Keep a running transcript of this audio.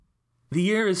The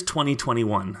year is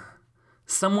 2021.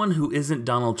 Someone who isn't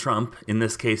Donald Trump, in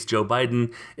this case Joe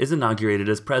Biden, is inaugurated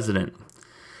as president.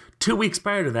 2 weeks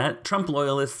prior to that, Trump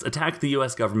loyalists attacked the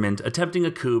US government, attempting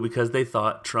a coup because they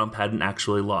thought Trump hadn't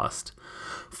actually lost.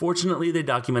 Fortunately, they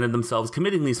documented themselves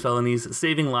committing these felonies,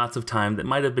 saving lots of time that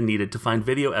might have been needed to find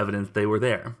video evidence they were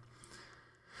there.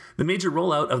 The major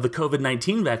rollout of the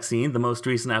COVID-19 vaccine, the most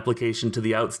recent application to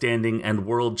the outstanding and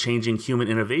world-changing human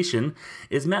innovation,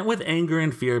 is met with anger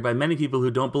and fear by many people who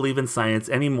don't believe in science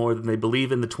any more than they believe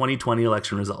in the 2020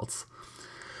 election results.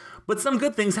 But some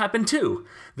good things happened too.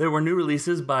 There were new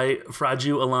releases by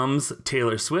FRAJU alums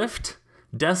Taylor Swift,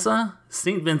 Dessa,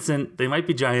 St. Vincent, They Might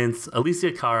Be Giants,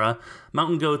 Alicia Cara,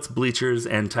 Mountain Goats, Bleachers,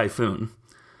 and Typhoon.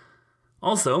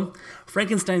 Also,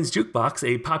 Frankenstein's Jukebox,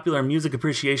 a popular music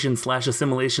appreciation /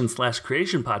 assimilation /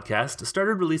 creation podcast,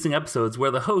 started releasing episodes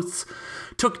where the hosts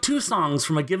took 2 songs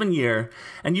from a given year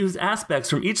and used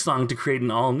aspects from each song to create an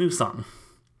all-new song.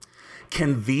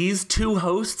 Can these 2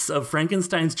 hosts of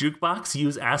Frankenstein's Jukebox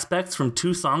use aspects from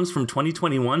 2 songs from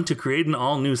 2021 to create an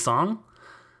all-new song?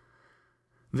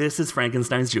 This is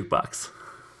Frankenstein's Jukebox.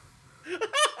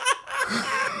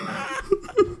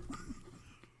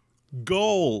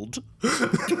 Gold.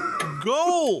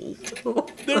 Gold.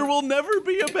 There will never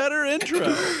be a better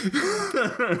intro.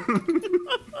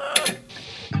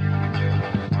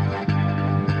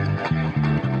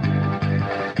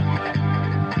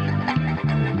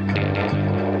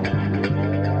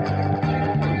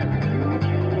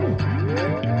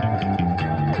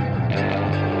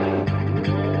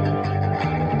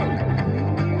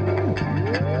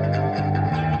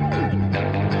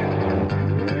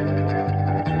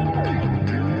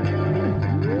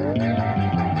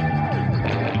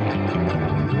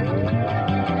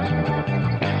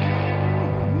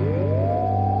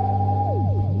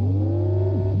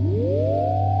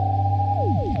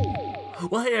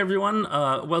 Well, hey everyone,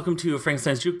 welcome to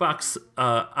Frankenstein's Jukebox.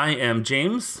 I am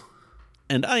James.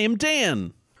 And I am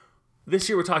Dan. This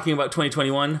year we're talking about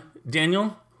 2021.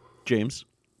 Daniel? James.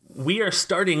 We are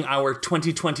starting our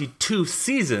 2022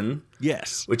 season.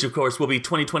 Yes. Which of course will be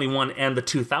 2021 and the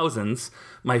 2000s,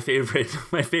 my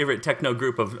favorite techno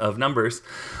group of numbers.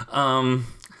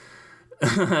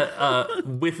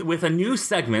 With a new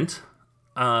segment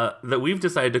that we've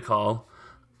decided to call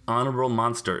Honorable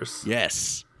Monsters.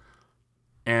 Yes.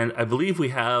 And I believe we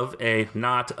have a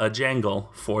not a jangle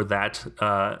for that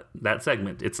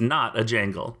segment. It's not a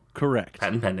jangle. Correct.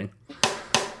 Patent pending.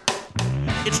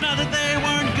 It's not that they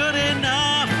weren't good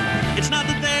enough. It's not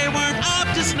that they weren't up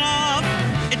to snuff.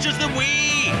 It's just that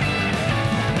we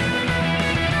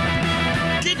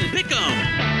didn't pick them.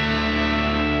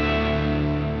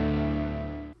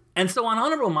 And so on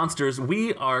Honorable Monsters,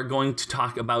 we are going to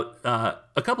talk about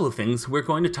a couple of things. We're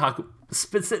going to talk...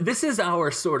 This is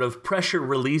our sort of pressure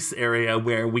release area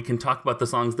where we can talk about the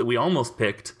songs that we almost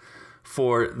picked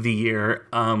for the year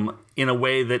in a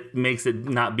way that makes it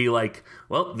not be like,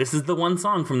 well, this is the one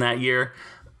song from that year.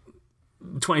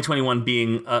 2021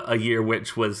 being a year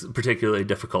which was particularly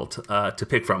difficult to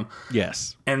pick from.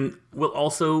 Yes. And we'll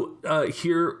also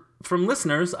hear from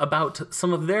listeners about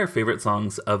some of their favorite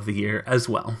songs of the year as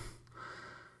well.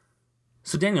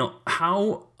 So Daniel,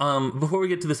 how before we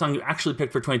get to the song you actually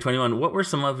picked for 2021, what were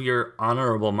some of your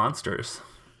honorable monsters?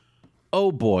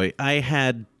 Oh boy, I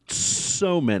had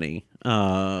so many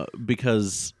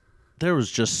because there was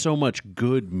just so much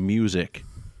good music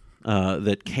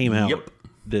that came out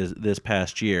this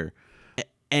past year.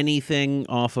 Anything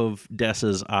off of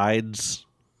Dessa's Ides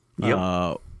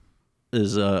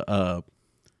is a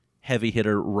heavy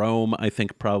hitter. Rome, I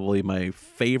think, probably my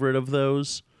favorite of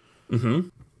those. Mm-hmm.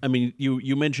 I mean,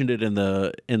 you mentioned it in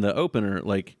the opener.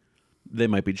 Like, They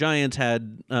Might Be Giants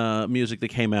had music that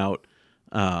came out.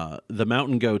 The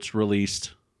Mountain Goats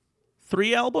released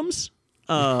 3 albums.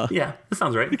 Yeah, that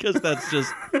sounds right. Because that's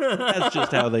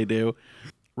just how they do.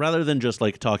 Rather than just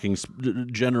like talking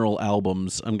general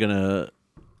albums, I'm gonna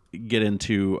get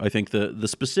into, I think, the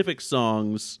specific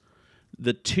songs.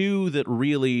 The 2 that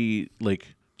really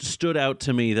like stood out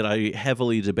to me that I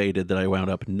heavily debated that I wound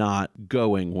up not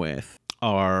going with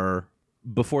are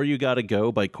Before You Gotta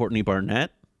Go by Courtney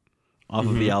Barnett off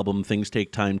of the album Things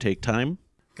Take Time, Take Time.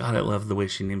 God, I love the way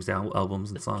she names albums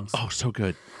and songs. Oh, so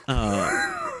good.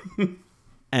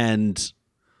 And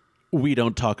We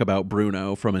Don't Talk About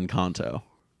Bruno from Encanto.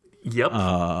 Yep.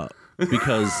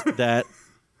 Because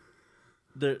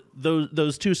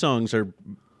those 2 songs are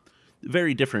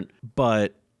very different,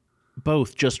 but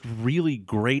both just really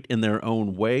great in their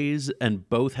own ways, and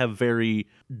both have very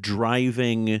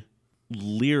driving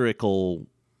lyrical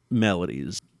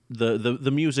melodies.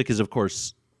 The music is, of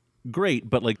course, great,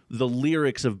 but like the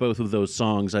lyrics of both of those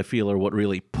songs, I feel, are what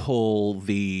really pull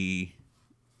the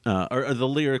or the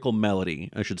lyrical melody,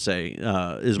 I should say,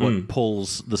 is what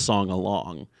pulls the song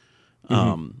along.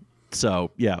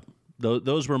 So yeah,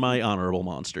 those were my honorable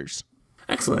monsters.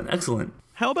 Excellent.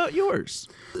 How about yours?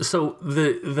 So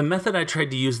the method I tried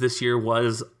to use this year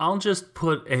was I'll just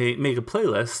make a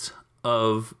playlist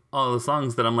of all the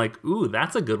songs that I'm like, ooh,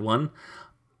 that's a good one,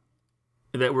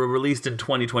 that were released in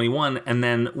 2021, and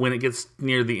then when it gets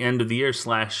near the end of the year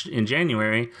 / in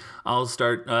January, I'll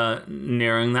start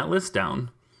narrowing that list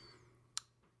down.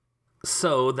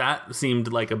 So that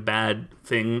seemed like a bad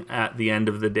thing at the end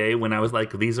of the day when I was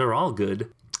like, these are all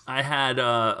good. I had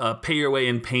Pay Your Way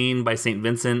in Pain by St.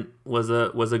 Vincent was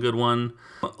a good one.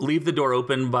 Leave the Door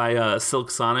Open by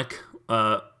Silk Sonic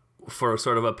for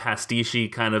sort of a pastiche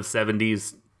kind of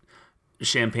 70s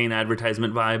champagne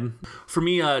advertisement vibe. For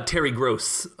me, Terry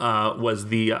Gross was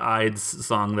the Ides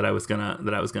song that I was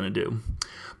gonna do,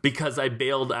 because I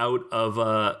bailed out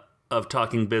of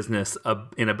Talking Business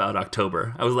in about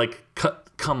October. I was like,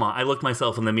 come on. I looked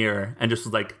myself in the mirror and just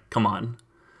was like, come on.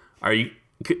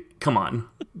 Come on.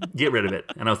 Get rid of it.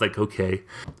 And I was like, okay.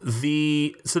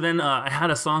 So then I had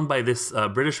a song by this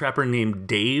British rapper named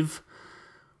Dave,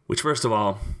 which, first of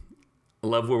all,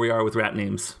 love where we are with rap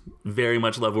names. Very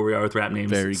much love where we are with rap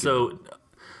names. Very good. So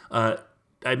I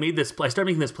started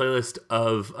making this playlist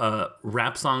of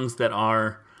rap songs that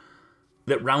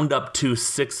round up to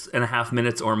 6.5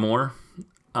 minutes or more,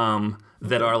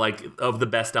 that are like of the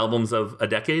best albums of a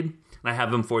decade. And I have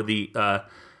them for the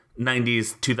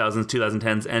 90s, 2000s,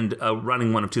 2010s, and a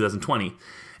running one of 2020.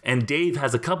 And Dave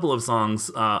has a couple of songs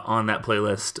on that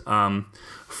playlist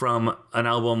from an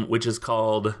album which is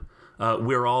called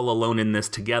We're All Alone in This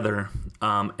Together.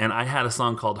 And I had a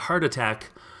song called Heart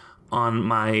Attack on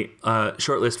my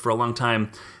shortlist for a long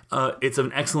time. It's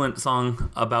an excellent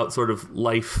song about sort of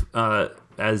life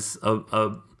as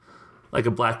a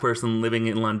black person living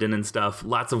in London and stuff.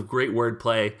 Lots of great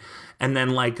wordplay. And then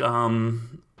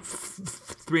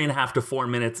 3.5 to 4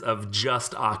 minutes of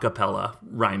just a cappella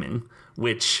rhyming,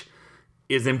 which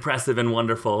is impressive and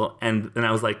wonderful. And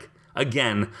I was like,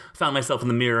 again, found myself in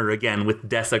the mirror again with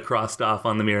Dessa crossed off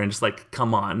on the mirror and just like,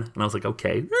 come on. And I was like,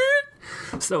 okay.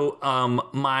 So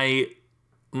my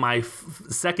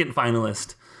second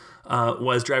finalist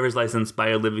was Driver's License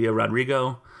by Olivia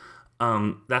Rodrigo.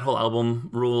 That whole album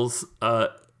rules.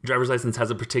 Driver's License has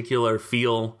a particular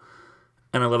feel,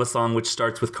 and I love a song which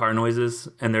starts with car noises,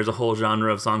 and there's a whole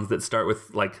genre of songs that start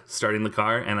with like starting the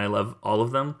car, and I love all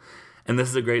of them. And this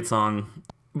is a great song.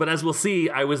 But as we'll see,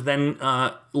 I was then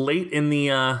late in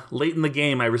the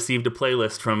game. I received a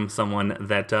playlist from someone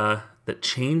that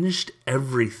changed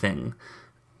everything.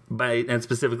 And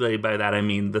specifically by that I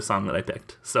mean the song that I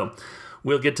picked. So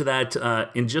we'll get to that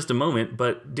in just a moment.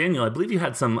 But Daniel, I believe you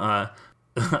had some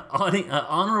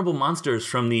honorable monsters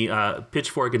from the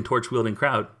pitchfork and torch wielding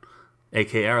crowd,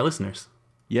 aka our listeners.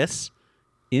 Yes,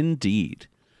 indeed.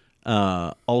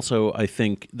 Also, I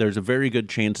think there's a very good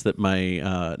chance that my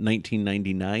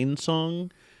 1999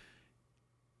 song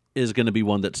is going to be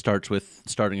one that starts with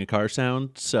starting a car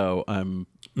sound. So I'm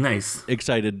nice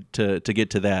excited to get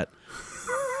to that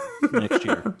next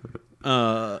year.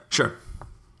 Sure.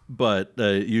 But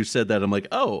you said that, I'm like,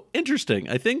 oh, interesting.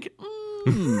 I think.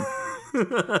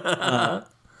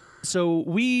 So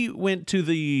we went to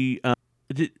the.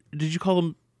 Did you call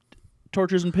them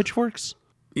torches and pitchforks?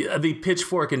 Yeah, the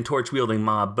pitchfork and torch wielding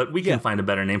mob, but we can find a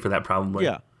better name for that probably.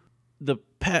 Yeah, the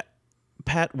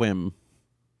Patwim.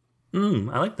 I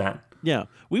like that. Yeah,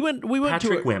 we went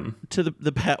Patrick Whim to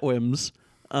the Patwims.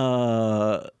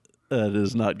 That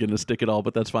is not going to stick at all,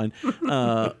 but that's fine.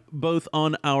 Both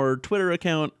on our Twitter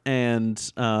account and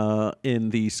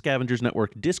in the Scavengers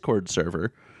Network Discord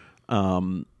server,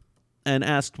 and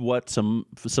asked what some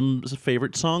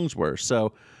favorite songs were.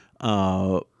 So,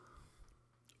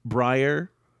 Breyer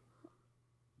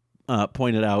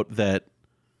pointed out that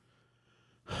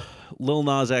Lil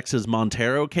Nas X's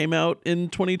Montero came out in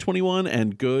 2021,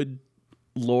 and good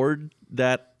Lord,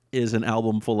 that is an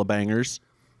album full of bangers.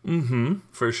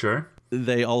 For sure.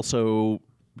 They also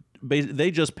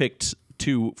they just picked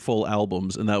 2 full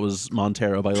albums, and that was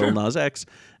Montero by Lil Nas X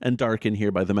and Dark in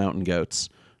Here by the Mountain Goats,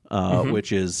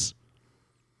 which is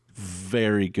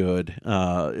very good.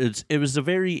 It was a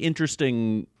very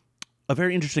interesting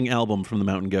album from the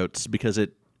Mountain Goats, because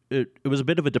it was a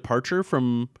bit of a departure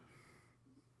from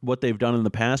what they've done in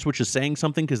the past, which is saying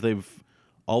something, because they've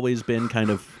always been kind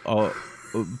of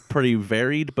pretty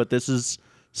varied, but this is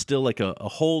still like a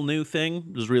whole new thing.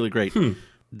 It was really great.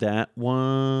 That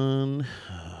one,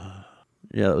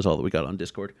 yeah, that was all that we got on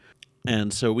Discord.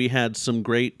 And so we had some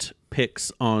great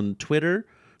picks on Twitter.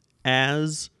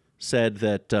 As said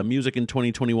that music in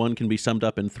 2021 can be summed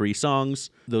up in 3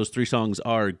 songs. Those 3 songs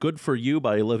are Good For You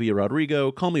by Olivia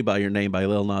Rodrigo, Call Me By Your Name by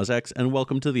Lil Nas X, and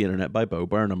Welcome to the Internet by Bo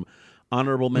Burnham.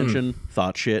 Honorable mention,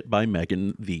 Thought Shit by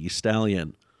Megan Thee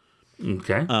Stallion.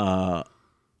 Okay.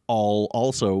 All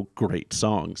also great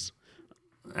songs.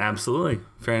 Absolutely.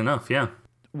 Fair enough, yeah.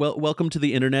 Well, Welcome to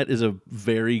the Internet is a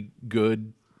very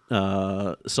good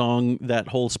song. That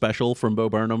whole special from Bo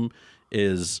Burnham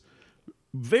is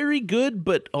very good,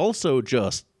 but also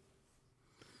just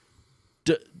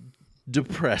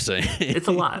depressing. It's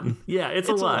a lot. Yeah, it's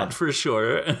a lot for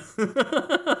sure.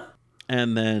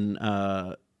 And then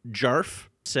Jarf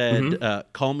said,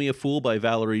 Call Me a Fool by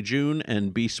Valerie June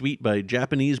and Be Sweet by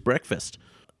Japanese Breakfast.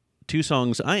 2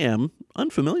 songs I am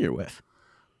unfamiliar with.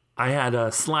 I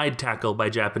had Slide Tackle by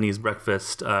Japanese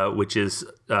Breakfast, which is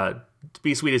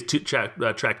Be Sweet is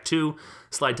track 2.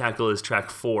 Slide Tackle is track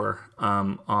 4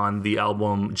 on the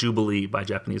album Jubilee by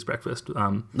Japanese Breakfast.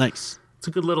 Nice. It's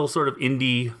a good little sort of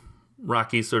indie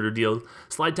rocky sort of deal.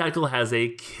 Slide Tackle has a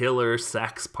killer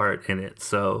sax part in it,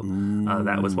 so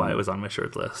that was why it was on my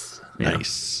short list. Yeah.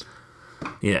 Nice.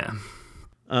 Yeah.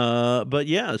 But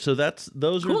yeah, so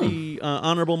those Cool. are the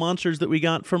honorable monsters that we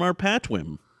got from our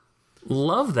Patwim.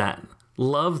 Love that.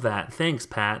 Love that. Thanks,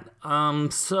 Pat.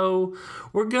 So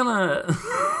we're gonna...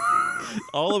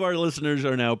 All of our listeners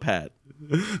are now Pat.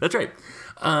 That's right.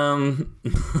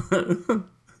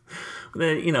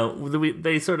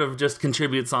 They sort of just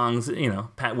contribute songs,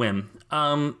 Pat Wim.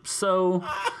 So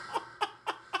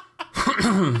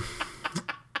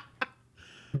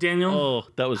Daniel. Oh,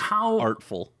 that was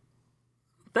artful.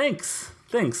 Thanks.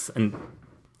 And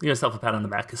give yourself a pat on the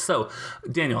back. So,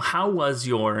 Daniel, how was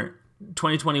your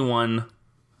 2021?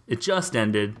 It just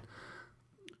ended.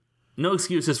 No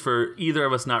excuses for either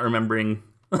of us not remembering.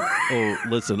 Oh,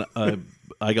 listen,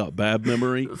 I got bad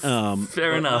memory.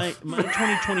 Fair enough. My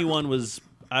 2021 was,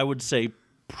 I would say,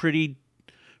 pretty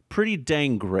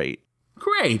dang great.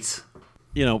 Great.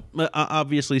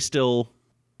 Obviously still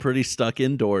pretty stuck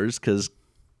indoors because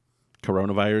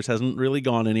coronavirus hasn't really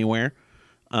gone anywhere.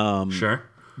 Sure.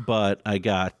 But I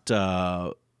got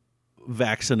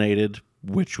vaccinated,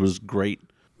 which was great.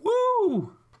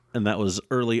 Woo! And that was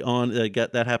early on.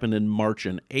 That happened in March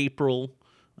and April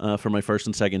for my first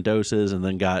and second doses, and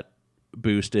then got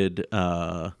boosted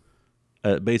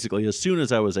basically as soon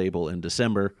as I was able in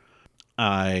December.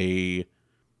 My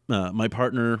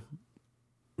partner,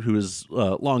 who is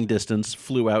long distance,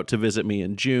 flew out to visit me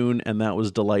in June, and that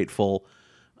was delightful.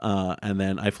 And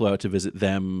then I flew out to visit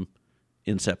them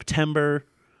in September,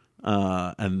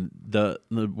 and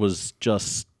it was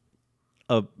just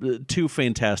 2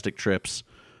 fantastic trips.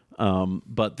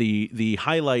 But the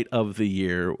highlight of the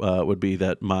year would be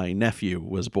that my nephew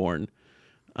was born,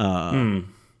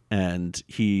 and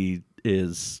he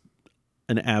is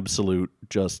an absolute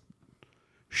just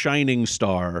shining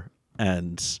star.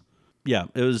 And yeah,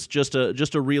 it was just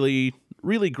a really,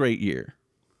 really great year.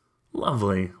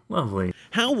 Lovely.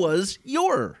 How was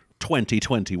your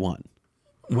 2021?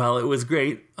 Well, it was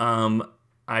great.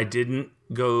 I didn't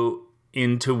go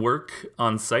into work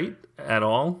on site at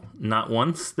all, not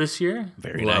once this year.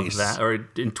 Very love nice. That, or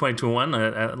in 2021,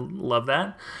 I love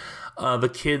that. The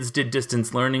kids did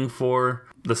distance learning for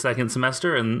the second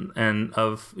semester and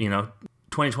of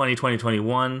 2020,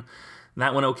 2021.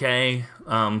 That went okay,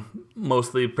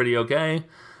 mostly pretty okay.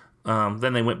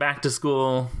 Then they went back to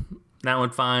school. That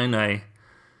went fine. I,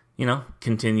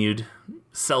 continued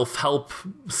self-help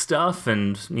stuff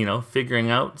and, figuring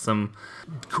out some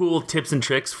cool tips and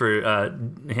tricks for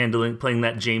playing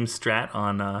that James Strat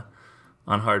on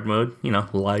hard mode,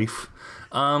 life.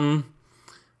 And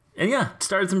yeah,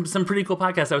 started some pretty cool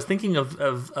podcasts. I was thinking of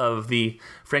the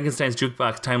Frankenstein's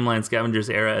Jukebox Timeline Scavengers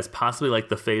era as possibly like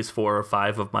the phase 4 or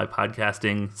 5 of my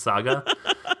podcasting saga.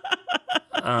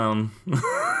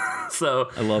 So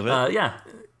I love it. Yeah,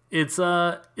 it's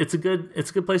a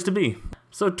good place to be.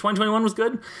 So 2021 was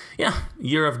good. Yeah,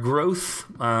 year of growth.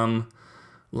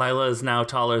 Lila is now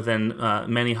taller than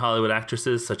many Hollywood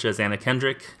actresses, such as Anna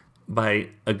Kendrick, by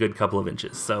a good couple of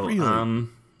inches. So Really?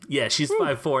 yeah, she's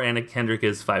 5'4". Anna Kendrick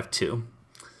is 5'2".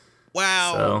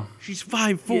 Wow. So, she's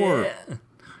 5'4".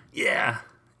 Yeah.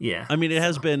 I mean, it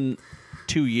has been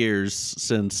 2 years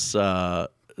since I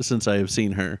have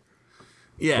seen her.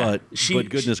 Yeah, but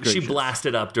goodness she gracious.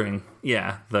 blasted up during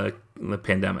the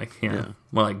pandemic. Yeah,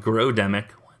 more like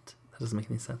Grodemic. What? That doesn't make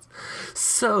any sense.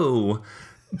 So,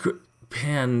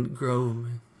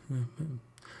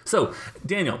 So,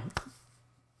 Daniel,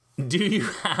 do you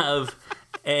have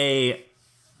a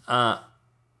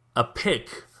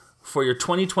pick for your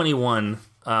 2021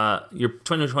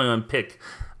 pick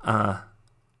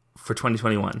for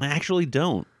 2021? I actually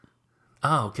don't.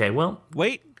 Oh, okay. Well,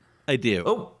 Wait, I do.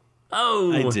 Oh,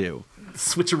 I do.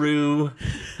 Switcheroo.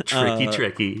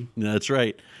 Tricky. That's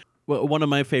right. Well, one of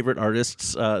my favorite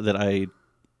artists that I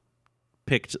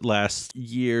picked last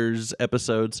year's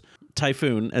episodes,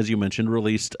 Typhoon, as you mentioned,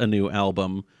 released a new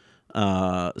album,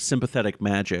 Sympathetic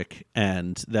Magic,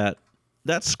 and that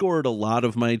scored a lot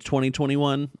of my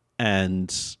 2021,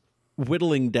 and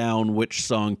whittling down which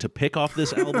song to pick off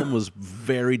this album was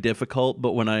very difficult,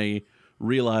 but when I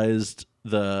realized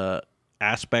the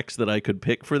aspects that I could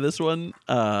pick for this one,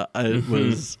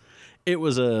 it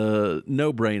was a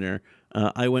no-brainer.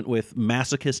 I went with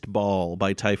Masochist Ball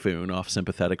by Typhoon off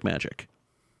Sympathetic Magic.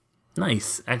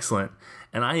 Nice. Excellent.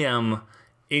 And I am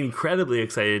incredibly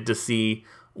excited to see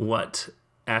what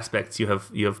aspects you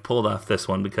have pulled off this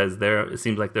one, because it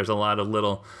seems like there's a lot of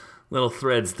little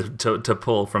threads to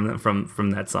pull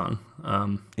from that song.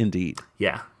 Indeed.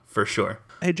 Yeah, for sure.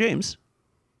 Hey, James.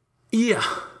 Yeah.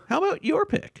 How about your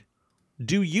pick?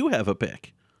 Do you have a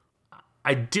pick?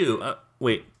 I do.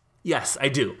 Wait. Yes, I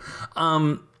do.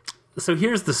 So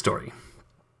here's the story.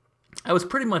 I was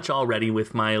pretty much all ready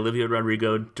with my Olivia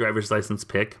Rodrigo driver's license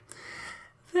pick.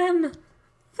 Then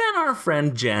our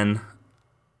friend Jen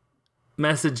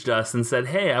messaged us and said,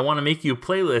 "Hey, I want to make you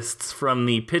playlists from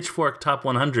the Pitchfork Top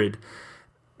 100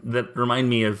 that remind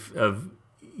me of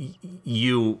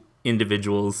you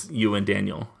individuals, you and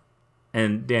Daniel."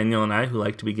 And Daniel and I, who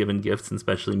like to be given gifts, and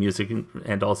especially music,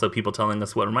 and also people telling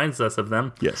us what reminds us of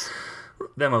them,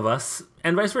 them of us,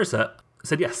 and vice versa,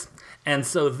 said yes. And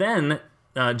so then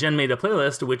Jen made a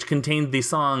playlist which contained the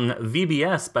song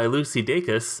VBS by Lucy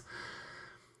Dacus.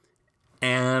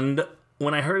 And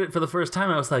when I heard it for the first time,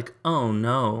 I was like, oh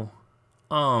no.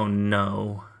 And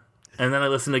then I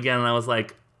listened again and I was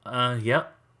like,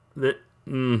 yep.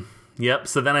 Yep.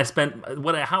 So then I spent,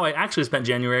 how I actually spent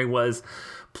January was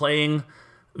playing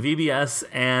VBS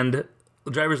and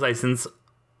driver's license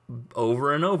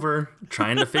over and over,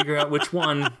 trying to figure out which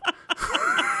one.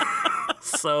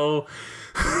 So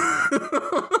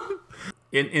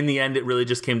in the end, it really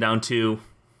just came down to,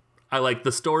 I like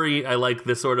the story. I like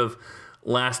this sort of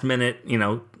last minute,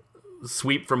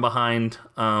 sweep from behind.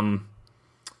 So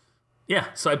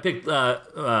I picked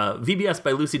VBS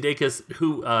by Lucy Dacus,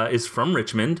 who is from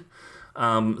Richmond.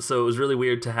 So it was really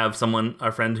weird to have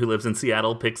our friend who lives in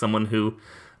Seattle, pick someone who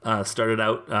started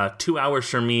out 2 hours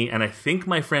from me. And I think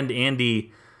my friend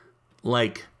Andy,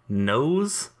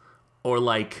 knows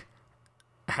or,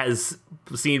 has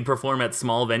seen perform at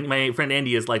small venues. My friend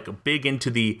Andy is, big into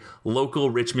the local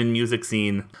Richmond music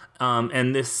scene.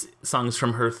 And this song is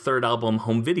from her third album,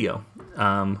 Home Video,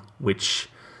 which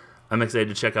I'm excited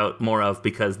to check out more of,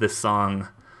 because this song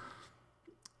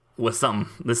was something.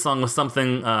 This song was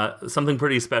something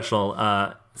pretty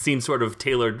special. Seemed sort of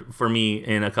tailored for me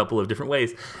in a couple of different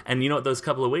ways. And you know what those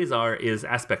couple of ways is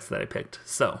aspects that I picked.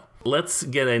 So let's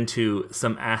get into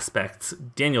some aspects.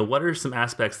 Daniel, what are some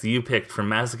aspects that you picked from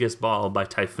Masochist Ball by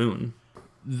Typhoon?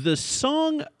 The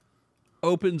song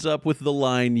opens up with the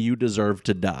line, "You deserve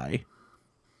to die."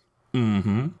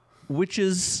 Mm-hmm. Which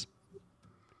is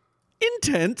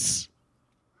intense.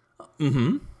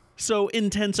 Mm-hmm. So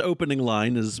intense opening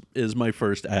line is my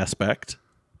first aspect.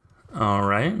 All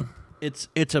right.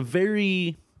 It's a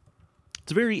very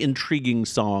intriguing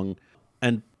song,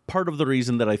 and part of the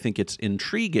reason that I think it's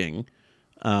intriguing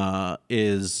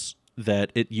is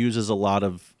that it uses a lot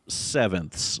of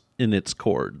sevenths in its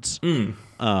chords. And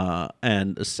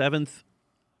a seventh,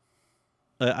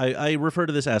 I refer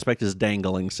to this aspect as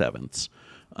dangling sevenths.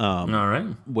 All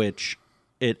right. Which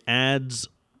it adds,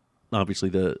 obviously,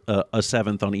 a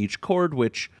seventh on each chord,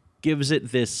 which gives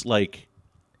it this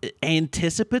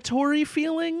anticipatory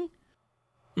feeling.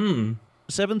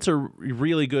 Sevenths are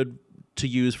really good to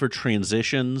use for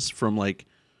transitions from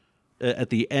at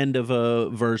the end of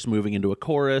a verse moving into a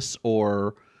chorus,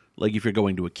 or if you're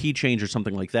going to a key change or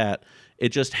something like that. It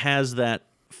just has that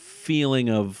feeling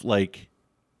of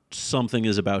something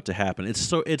is about to happen.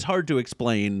 It's hard to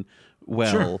explain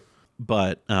well. Sure.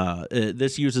 But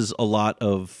this uses a lot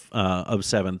of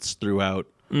sevenths throughout,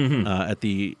 at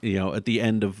the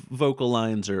end of vocal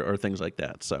lines or things like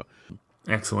that. So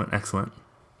excellent.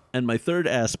 And my third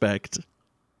aspect,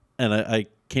 and I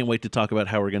can't wait to talk about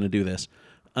how we're going to do this,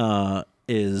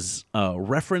 is a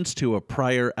reference to a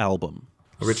Pryor album.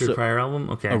 A Richard Pryor album?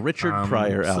 Okay. A Richard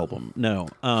Pryor album. No.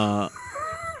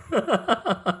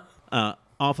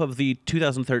 Off of the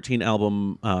 2013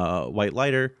 album White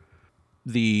Lighter,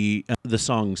 the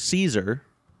song Caesar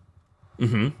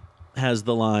has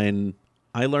the line,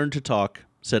 "I learned to talk,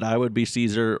 said I would be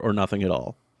Caesar or nothing at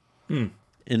all." In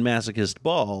Masochist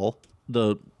Ball,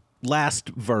 the last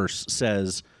verse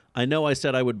says, "I know I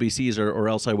said I would be Caesar or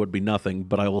else I would be nothing,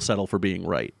 but I will settle for being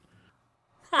right."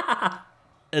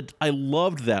 And I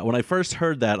loved that. When I first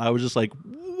heard that, I was just like,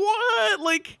 what?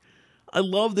 Like, I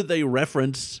love that they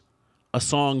referenced a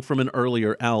song from an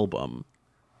earlier album.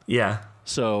 Yeah.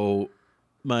 So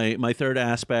my third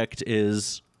aspect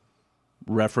is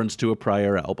reference to a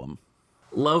prior album.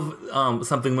 Love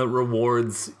something that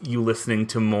rewards you listening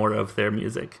to more of their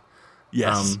music.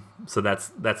 Yes. So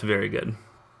that's very good.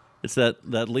 It's that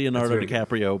Leonardo very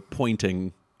DiCaprio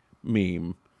pointing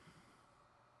meme.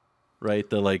 Right?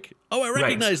 The like, oh, I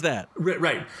recognize that.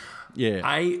 Right. Yeah.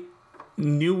 I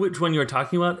knew which one you were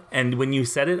talking about, and when you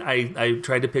said it, I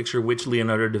tried to picture which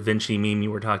Leonardo da Vinci meme you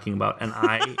were talking about, and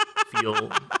I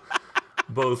feel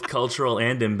both cultural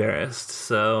and embarrassed.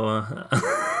 So,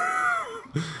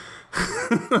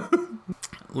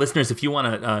 listeners, if you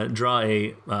want to draw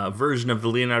a version of the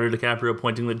Leonardo DiCaprio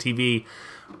pointing at the TV,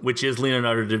 which is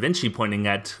Leonardo da Vinci pointing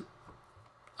at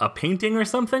a painting or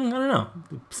something, I don't know,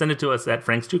 send it to us at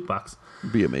Frank's Jukebox.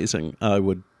 Be amazing. I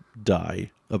would die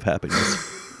of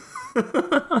happiness.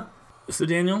 So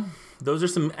Daniel, those are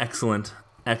some excellent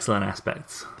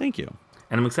aspects, Thank you.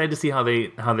 and I'm excited to see how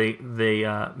they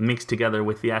mix together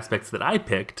with the aspects that I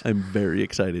picked. I'm very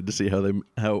excited to see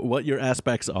what your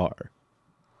aspects are.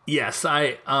 Yes,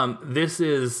 I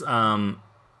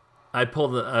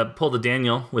pulled a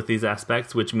Daniel with these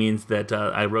aspects, which means that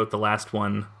I wrote the last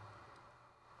one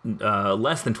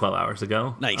less than 12 hours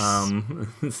ago. Nice.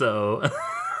 So,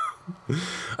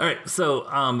 all right. So,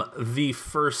 the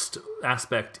first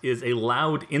aspect is a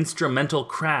loud instrumental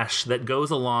crash that goes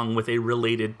along with a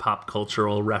related pop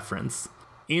cultural reference.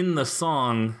 In the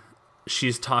song,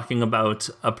 she's talking about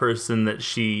a person that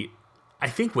she, I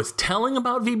think, was telling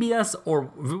about VBS,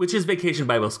 which is Vacation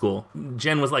Bible School.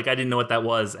 Jen was like, I didn't know what that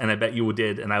was, and I bet you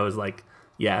did. And I was like,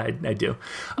 yeah, I do.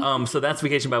 So that's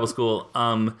Vacation Bible School.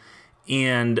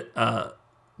 And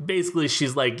basically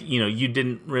she's like, you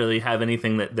didn't really have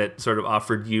anything that sort of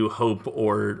offered you hope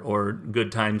or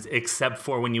good times, except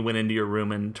for when you went into your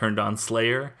room and turned on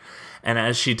Slayer. And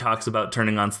as she talks about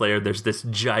turning on Slayer, there's this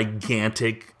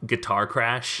gigantic guitar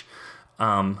crash.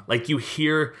 Like you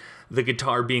hear the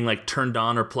guitar being like turned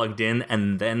on or plugged in,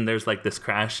 and then there's like this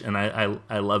crash, and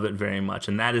I love it very much.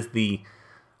 And that is the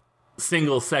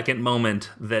single second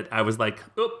moment that I was like,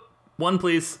 oh, one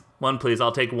please.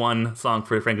 I'll take one song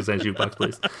for Frankenstein's Jukebox,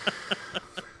 please.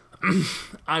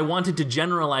 I wanted to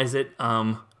generalize it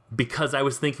because I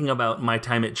was thinking about my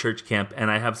time at church camp,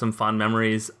 and I have some fond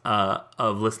memories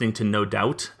of listening to No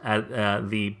Doubt at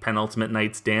the penultimate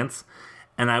night's dance.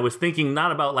 And I was thinking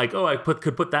not about like, oh, I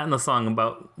could put that in the song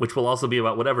about, which will also be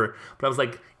about whatever. But I was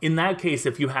like, in that case,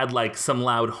 if you had like some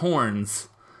loud horns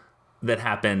that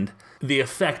happened, the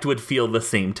effect would feel the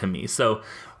same to me. So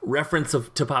reference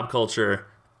to pop culture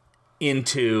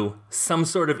into some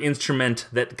sort of instrument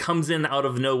that comes in out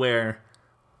of nowhere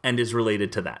and is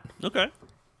related to that. Okay.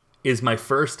 Is my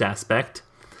first aspect.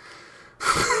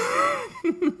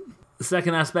 The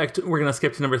second aspect, we're going to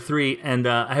skip to number 3, and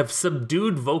I have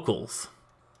subdued vocals.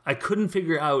 I couldn't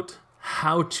figure out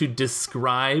how to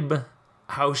describe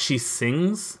how she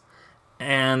sings,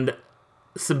 and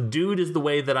subdued is the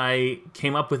way that I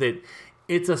came up with it.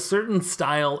 It's a certain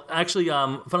style. Actually,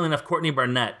 funnily enough, Courtney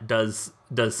Barnett does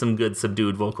some good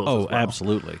subdued vocals as well.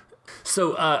 Absolutely.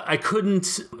 So I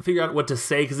couldn't figure out what to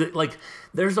say because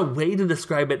there's a way to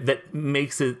describe it that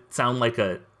makes it sound like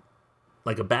a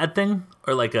bad thing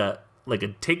or like a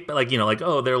take,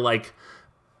 oh, they're like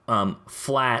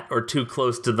flat or too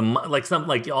close to the like something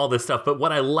like all this stuff. But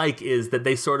what I like is that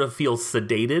they sort of feel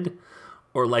sedated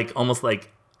or like almost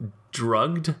like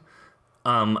drugged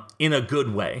in a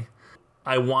good way.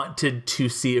 I wanted to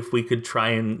see if we could try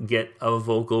and get a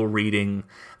vocal reading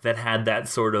that had that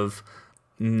sort of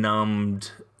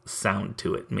numbed sound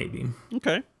to it, maybe.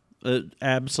 Okay.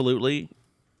 Absolutely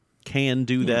can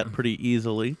do that pretty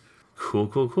easily.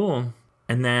 Cool.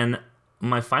 And then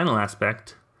my final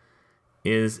aspect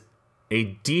is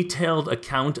a detailed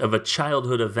account of a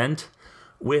childhood event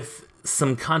with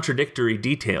some contradictory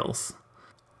details.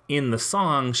 In the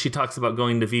song, she talks about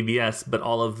going to VBS, but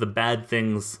all of the bad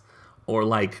things or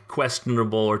like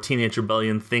questionable or Teenage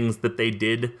Rebellion things that they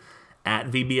did at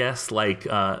VBS, like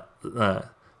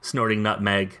snorting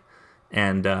nutmeg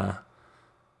and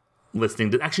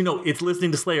listening to... Actually, no, it's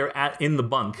listening to Slayer in the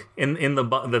bunk, in the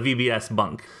VBS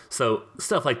bunk. So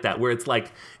stuff like that, where it's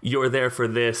like, you're there for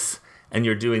this and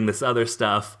you're doing this other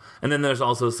stuff. And then there's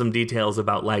also some details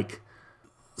about like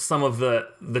some of the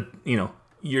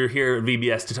you're here at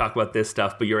VBS to talk about this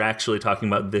stuff, but you're actually talking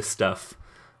about this stuff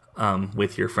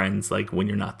with your friends, like when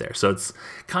you're not there. So it's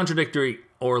contradictory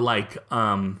or like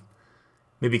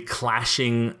maybe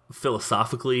clashing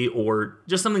philosophically, or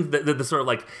just something that's sort of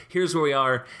like, here's where we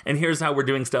are and here's how we're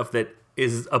doing stuff that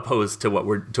is opposed to what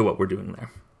we're doing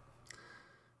there.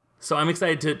 So I'm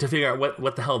excited to figure out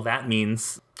what the hell that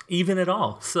means, even at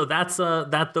all. So that's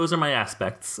those are my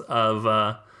aspects of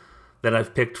that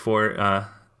I've picked for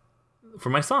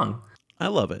my song. I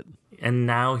love it. And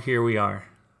now here we are.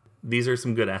 These are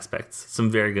some good aspects, some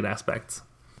very good aspects.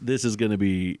 This is going to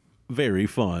be very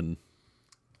fun.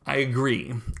 I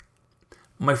agree.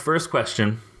 My first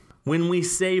question, when we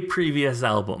say previous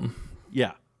album,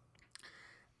 Yeah.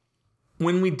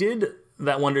 when we did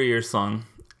that Wonder Years song,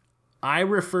 I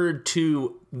referred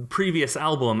to previous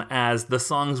album as the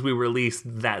songs we released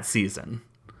that season.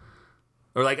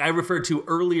 Or like I referred to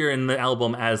earlier in the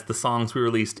album as the songs we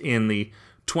released in the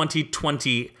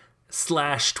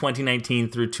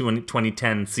 2020/2019 through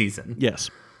 2010 season. Yes.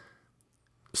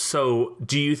 So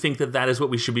do you think that is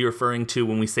what we should be referring to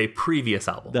when we say previous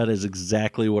album? That is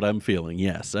exactly what I'm feeling.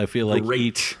 Yes. I feel like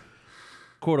each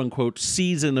quote unquote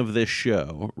season of this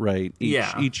show, right?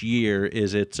 Each year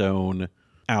is its own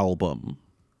album.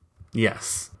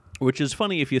 Yes. Which is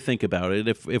funny if you think about it.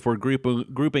 If we're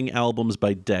grouping albums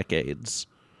by decades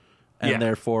and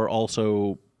therefore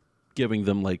also giving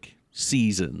them like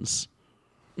seasons,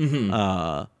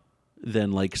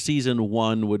 then like season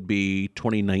 1 would be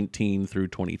 2019 through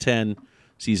 2010.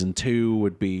 Season 2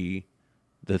 would be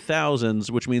the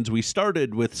thousands, which means we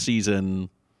started with season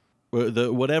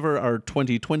whatever our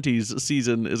 2020s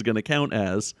season is going to count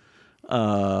as.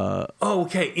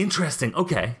 Okay, interesting.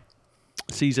 Okay.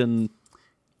 Season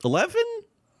 11?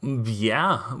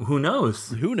 Yeah, who knows?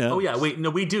 Who knows? Oh yeah, wait,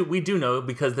 no, we do know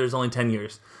because there's only 10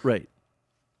 years. Right.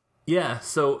 Yeah,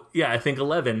 so I think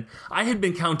 11. I had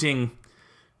been counting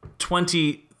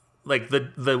 20, like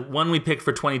the one we picked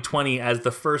for 2020 as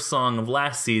the first song of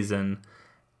last season,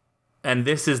 and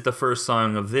this is the first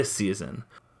song of this season.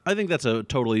 I think that's a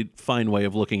totally fine way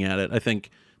of looking at it. I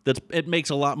think it makes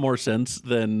a lot more sense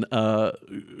than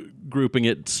grouping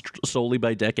it solely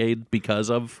by decade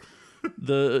because of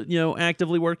the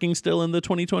actively working still in the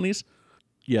 2020s.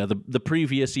 Yeah, the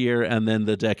previous year and then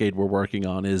the decade we're working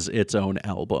on is its own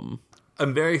album.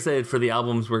 I'm very excited for the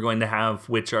albums we're going to have,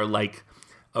 which are like,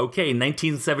 okay,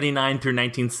 1979 through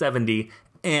 1970,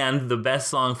 and the best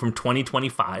song from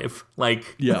 2025.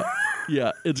 Like, yeah,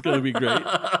 it's going to be great.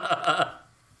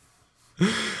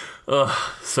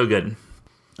 So good.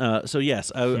 So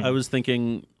yes, I was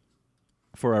thinking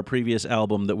for our previous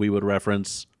album that we would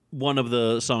reference one of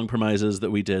the song premises that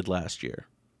we did last year.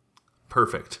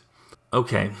 Perfect.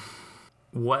 Okay.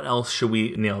 What else should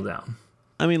we nail down?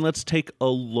 I mean, let's take a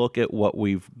look at what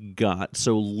we've got.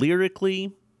 So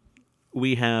lyrically,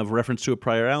 we have reference to a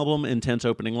prior album, intense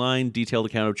opening line, detailed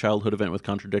account of childhood event with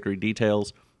contradictory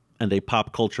details, and a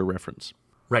pop culture reference.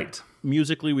 Right.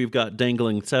 Musically, we've got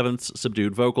dangling sevenths,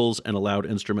 subdued vocals, and a loud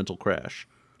instrumental crash.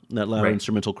 And that loud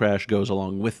instrumental crash goes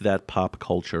along with that pop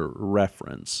culture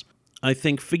reference. I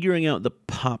think figuring out the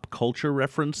pop culture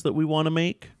reference that we want to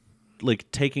make,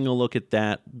 like taking a look at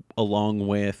that along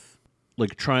with,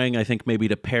 like trying, I think, maybe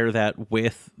to pair that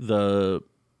with the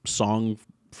song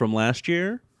from last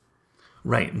year.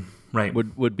 Right.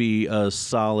 Would be a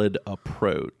solid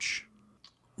approach.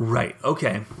 Right.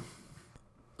 Okay.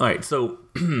 All right. So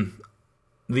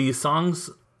the song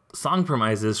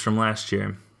premises from last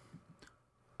year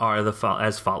are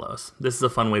as follows. This is a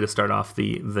fun way to start off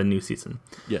the new season.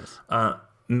 Yes.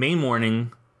 May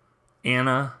Morning,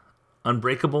 Anna,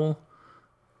 Unbreakable,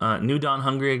 New Dawn,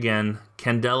 Hungry Again,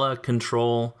 Candela,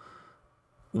 Control,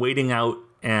 Waiting Out,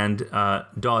 and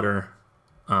Daughter,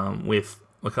 with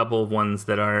a couple of ones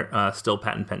that are still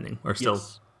patent pending or still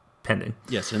pending.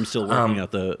 Yes, I'm still working out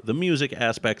the music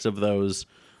aspects of those.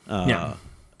 I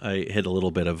hit a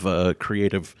little bit of a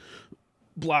creative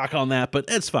block on that, but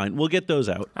it's fine. We'll get those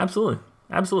out. Absolutely.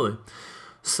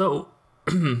 So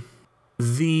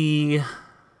the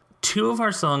two of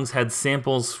our songs had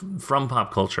samples from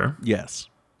pop culture. Yes.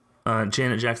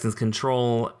 Janet Jackson's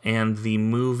Control and the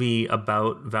movie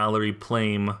about Valerie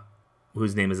Plame,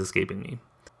 whose name is escaping me.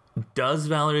 Does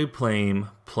Valerie Plame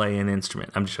play an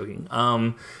instrument? I'm just joking.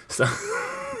 So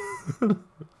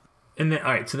and then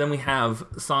all right, so then we have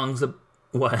songs of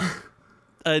what?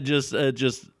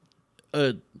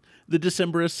 The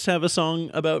Decemberists have a song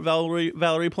about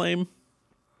Valerie Plame.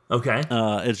 Okay.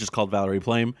 It's just called Valerie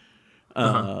Plame.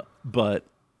 But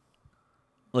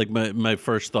like my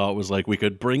first thought was like we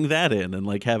could bring that in and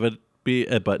like have it be,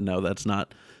 but no,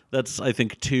 that's I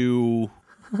think too.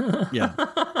 Yeah,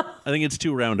 I think it's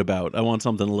too roundabout. I want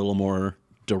something a little more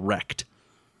direct.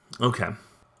 Okay.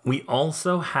 We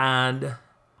also had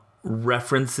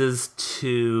references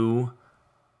to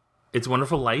It's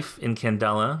Wonderful Life in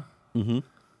Candela.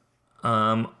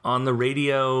 On the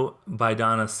Radio by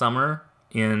Donna Summer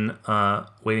in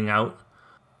Waiting Out.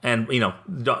 And,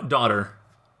 Daughter,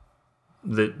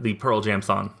 the Pearl Jam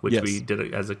song, which Yes. we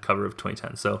did as a cover of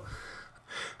 2010. So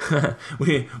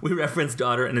we reference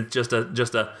Daughter, and it's just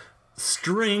a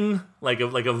string, like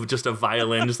just a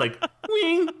violin, just like,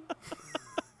 wing.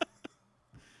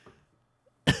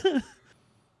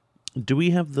 Do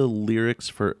we have the lyrics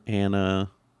for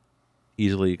Anna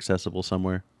easily accessible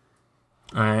somewhere?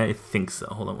 I think so.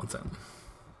 Hold on one second.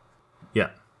 Yeah.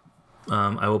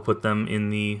 I will put them in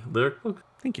the lyric book.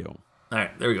 Thank you. All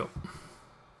right, there we go.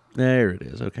 There it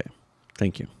is. Okay.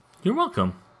 Thank you. You're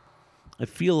welcome. I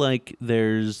feel like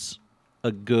there's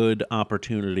a good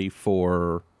opportunity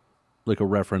for like a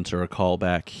reference or a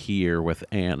callback here with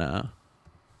Anna,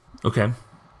 Okay.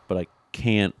 but I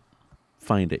can't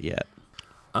find it yet.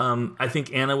 I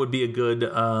think Anna would be a good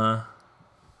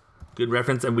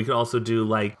reference, and we could also do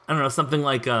like, I don't know, something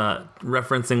like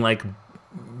referencing like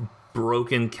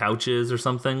broken couches or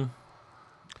something,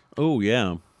 Oh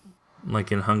yeah.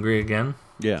 like in Hungry Again.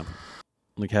 Yeah.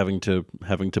 Like having to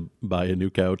buy a new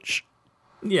couch.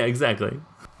 Yeah, exactly.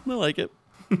 I like it.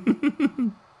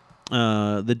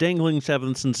 The dangling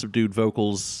sevenths and subdued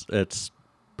vocals, it's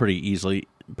pretty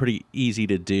easy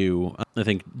to do. I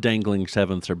think dangling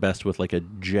sevenths are best with like a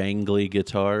jangly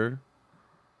guitar.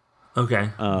 Okay.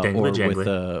 Or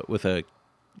Jangly. with a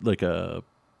like a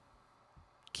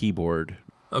keyboard.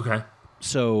 Okay.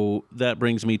 So that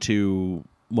brings me to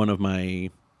one of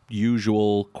my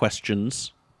usual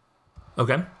questions.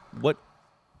 Okay. What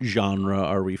genre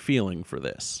are we feeling for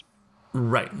this?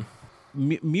 Right.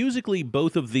 Musically,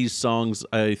 both of these songs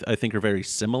I think are very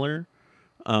similar.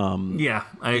 Yeah,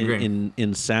 I agree.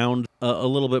 In sound, a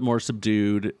little bit more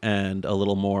subdued and a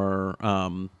little more. I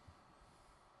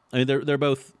mean, they're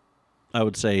both, I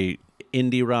would say,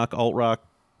 indie rock, alt rock,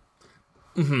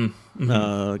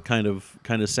 kind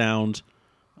of sound.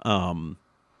 The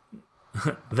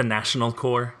National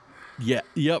Core. Yeah,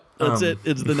 yep, that's it.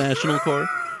 It's the National Core.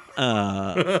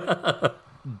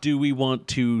 Do we want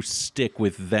to stick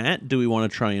with that? Do we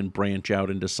want to try and branch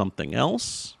out into something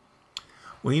else?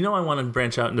 Well, I want to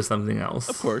branch out into something else.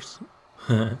 Of course.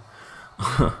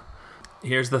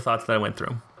 Here's the thoughts that I went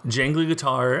through. Jangly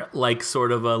guitar, like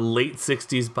sort of a late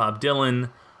 60s Bob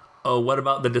Dylan. Oh, what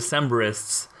about the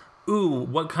Decemberists? Ooh,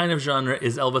 what kind of genre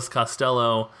is Elvis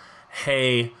Costello?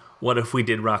 Hey, what if we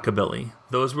did rockabilly?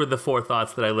 Those were the four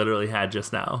thoughts that I literally had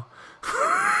just now.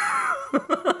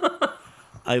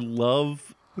 I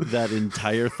love that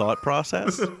entire thought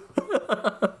process.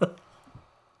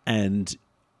 And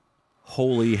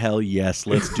holy hell yes,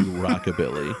 let's do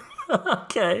rockabilly.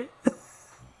 Okay.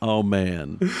 Oh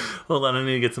man. Hold on, I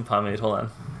need to get some pomade. Hold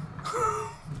on.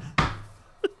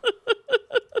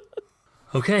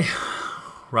 Okay.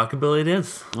 Rockabilly it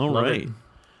is. All Love right. it.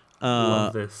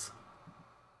 Love this.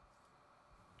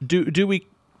 Do we,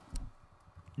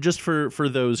 just for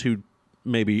those who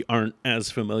maybe aren't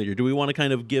as familiar, do we want to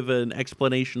kind of give an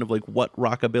explanation of like what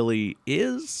rockabilly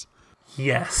is?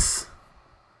 Yes.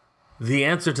 The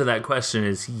answer to that question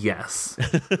is yes.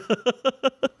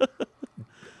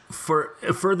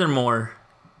 Furthermore,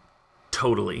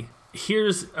 totally.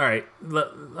 Here's here.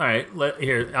 I'm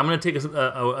gonna take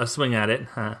a swing at it,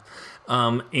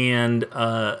 and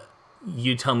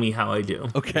you tell me how I do.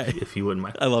 Okay, if you wouldn't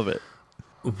mind. I love it.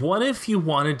 What if you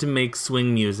wanted to make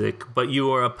swing music, but you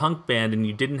were a punk band and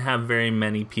you didn't have very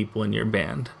many people in your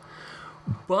band,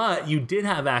 but you did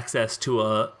have access to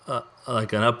a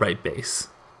like an upright bass?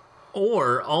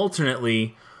 Or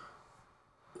alternately,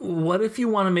 what if you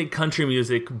want to make country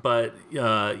music, but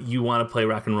you want to play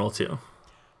rock and roll too?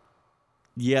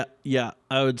 Yeah,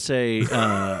 I would say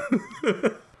I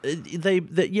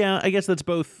guess that's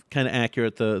both kind of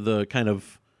accurate. The kind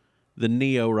of the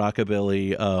neo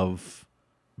rockabilly of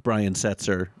Brian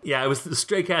Setzer. Yeah, it was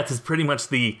Stray Cats is pretty much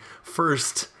the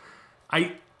first.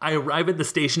 I arrive at the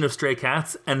station of Stray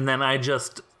Cats, and then I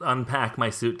just unpack my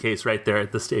suitcase right there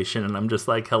at the station, and I'm just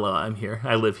like, hello, I'm here.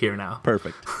 I live here now.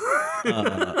 Perfect.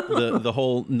 The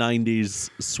whole 90s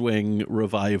swing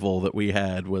revival that we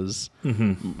had was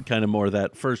kind of more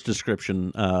that first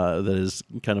description that is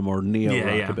kind of more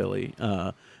neo-rockabilly.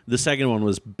 Yeah. The second one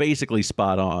was basically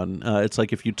spot on. It's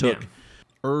like if you took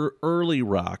early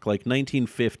rock, like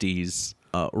 1950s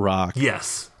rock,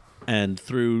 yes, and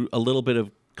threw a little bit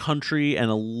of country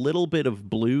and a little bit of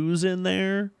blues in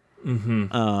there,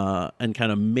 and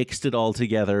kind of mixed it all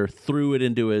together, threw it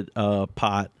into a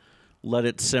pot, let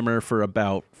it simmer for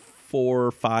about 4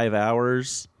 or 5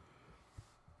 hours,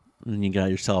 and you got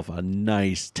yourself a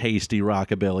nice, tasty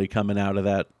rockabilly coming out of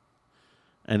that.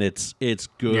 and it's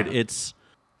good. Yeah.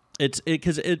 It's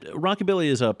because rockabilly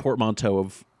is a portmanteau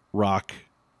of rock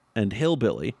and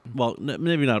hillbilly. Well,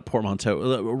 maybe not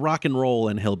portmanteau. Rock and roll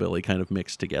and hillbilly kind of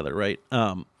mixed together, right?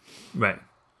 Right.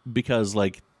 Because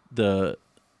like the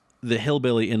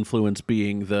hillbilly influence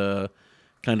being the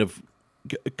kind of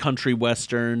country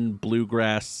western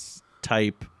bluegrass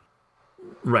type,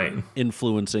 Right.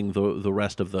 influencing the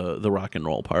rest of the rock and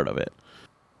roll part of it.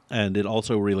 And it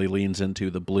also really leans into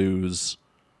the blues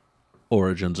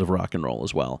origins of rock and roll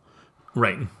as well.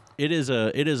 Right. It is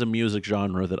a music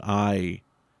genre that I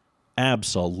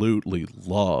absolutely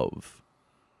love.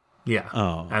 Yeah.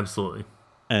 Absolutely.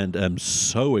 And I'm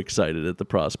so excited at the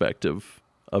prospect of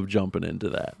jumping into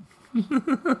that.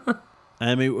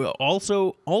 I mean,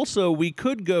 also we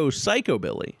could go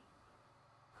psychobilly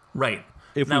Right.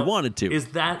 if Now, we wanted to. Is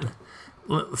that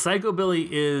psychobilly?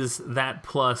 Is that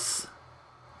plus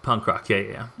punk rock?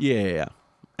 Yeah. Yeah,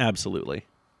 absolutely.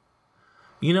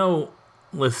 You know,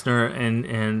 listener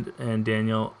and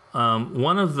Daniel,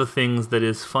 one of the things that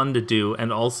is fun to do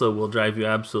and also will drive you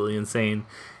absolutely insane,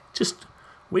 just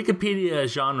Wikipedia a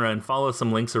genre and follow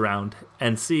some links around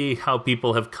and see how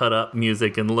people have cut up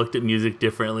music and looked at music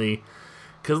differently.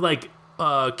 Because like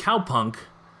cowpunk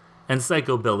and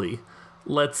psychobilly,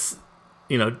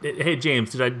 hey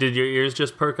James, did your ears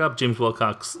just perk up? James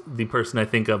Wilcox, the person I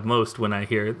think of most when I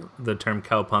hear the term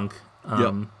cowpunk.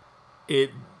 Yep.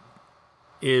 It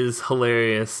is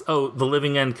hilarious. Oh, The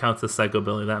Living End counts as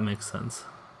psychobilly. That makes sense.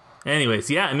 Anyways,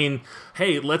 yeah, I mean,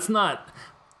 hey, let's not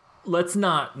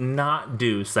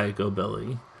do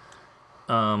psychobilly.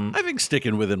 I think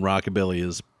sticking within rockabilly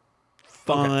is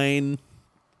fine. Okay.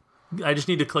 I just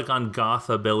need to click on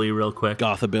gothabilly real quick.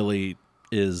 Gothabilly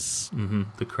is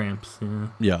The Cramps.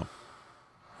 yeah.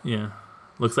 Yeah.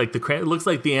 Looks like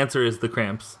the answer is the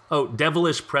Cramps. Oh,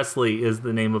 Devilish Presley is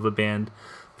the name of a band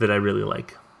that I really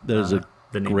like. That is a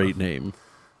name great name.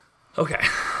 Okay.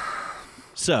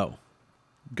 So,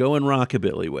 going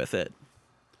rockabilly with it,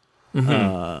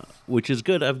 which is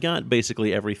good. I've got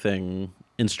basically everything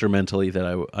instrumentally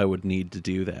that I would need to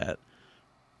do that.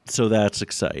 So that's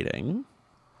exciting.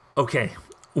 Okay.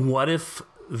 What if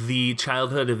the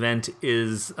childhood event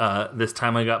is this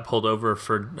time I got pulled over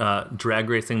for drag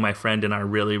racing my friend in our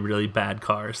really, really bad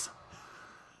cars?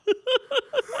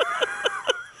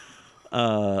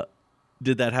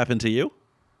 Did that happen to you?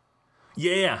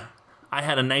 Yeah. I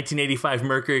had a 1985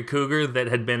 Mercury Cougar that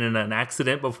had been in an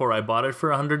accident before I bought it for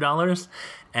 $100.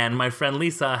 And my friend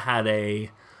Lisa had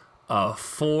a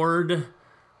Ford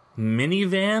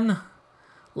minivan,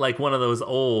 like one of those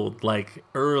old, like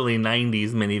early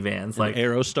 90s minivans. Like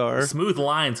Aerostar? Smooth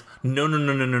lines.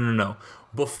 No.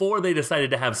 Before they decided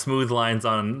to have smooth lines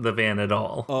on the van at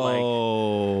all.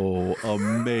 Oh,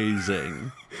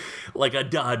 amazing. Like a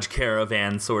Dodge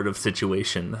Caravan sort of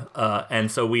situation.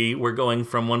 And so we were going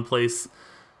from one place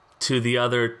to the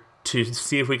other to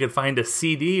see if we could find a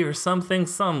CD or something,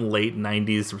 some late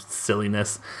 90s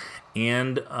silliness.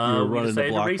 And You were we running to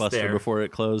decided to race Blockbuster there. before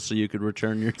it closed so you could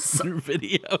return your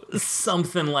videos.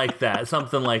 Something like that.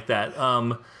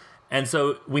 And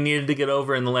so we needed to get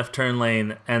over in the left turn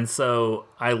lane. And so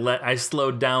I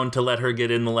slowed down to let her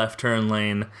get in the left turn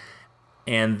lane.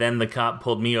 And then the cop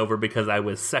pulled me over because I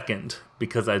was second,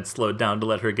 because I'd slowed down to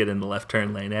let her get in the left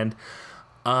turn lane. And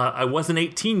I wasn't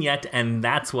 18 yet, and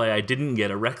that's why I didn't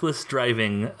get a reckless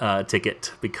driving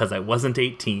ticket, because I wasn't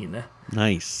 18.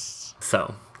 Nice.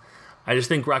 So I just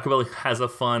think rockabilly has a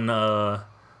fun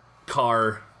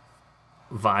car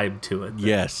vibe to it.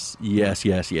 Yes. Yeah.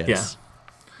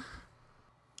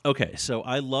 Okay, so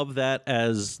I love that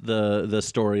as the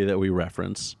story that we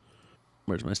reference.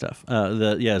 Where's my stuff?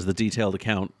 As the detailed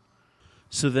account.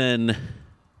 So then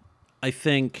I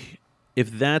think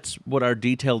if that's what our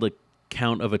detailed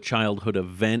account of a childhood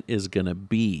event is going to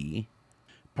be,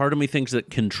 part of me thinks that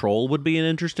Control would be an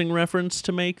interesting reference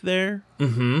to make there.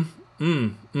 And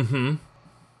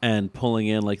pulling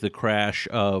in like the crash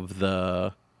of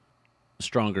the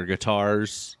stronger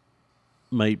guitars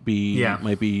might be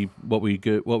what we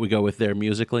go with there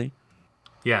musically.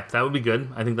 Yeah, that would be good.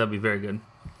 I think that'd be very good.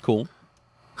 Cool.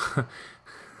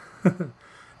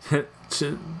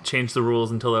 Change the rules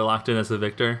until they're locked in as the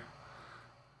victor.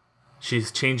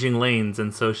 She's changing lanes,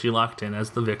 and so she locked in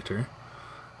as the victor.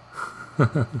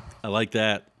 I like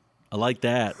that. I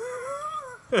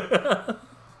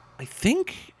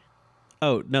think.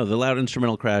 Oh no, the loud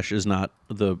instrumental crash is not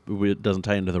it doesn't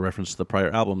tie into the reference to the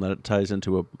prior album. That it ties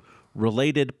into a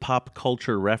related pop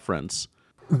culture reference.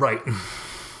 Right.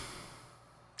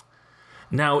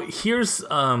 Now here's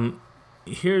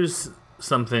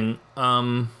something.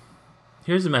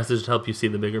 Here's a message to help you see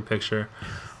the bigger picture.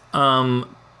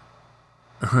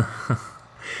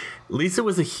 Lisa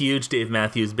was a huge Dave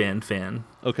Matthews Band fan.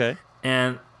 Okay.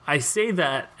 And I say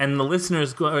that, and the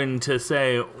listener's going to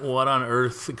say, what on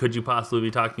earth could you possibly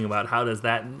be talking about? How does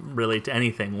that relate to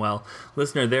anything? Well,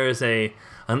 listener, there is an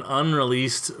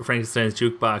unreleased Frankenstein's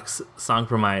Jukebox song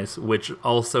premise, which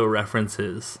also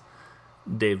references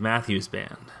Dave Matthews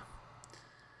Band,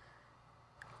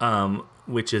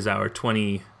 which is our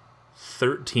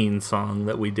 2013 song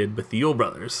that we did with the Yule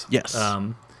Brothers. Yes.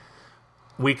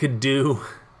 We could do...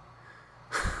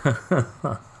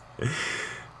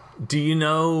 Do you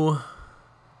know?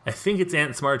 I think it's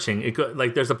Ants Marching.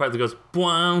 There's a part that goes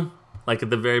 "Bwang," like at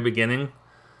the very beginning.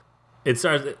 It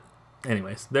starts.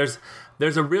 Anyways, there's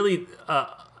a really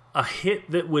a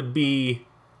hit that would be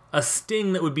a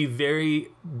sting that would be very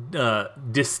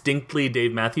distinctly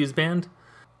Dave Matthews Band.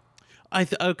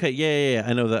 Okay. Yeah.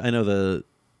 I know the.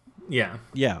 Yeah.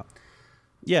 Yeah.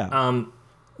 Yeah.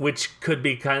 Which could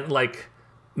be kind of like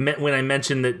when I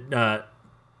mentioned that.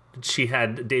 She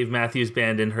had Dave Matthews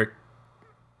Band in her,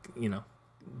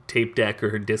 tape deck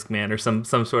or her Discman or some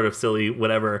sort of silly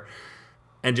whatever,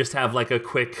 and just have like a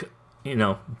quick,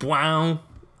 wow.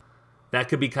 That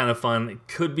could be kind of fun. It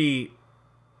could be,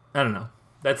 I don't know.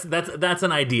 That's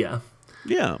an idea.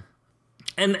 Yeah.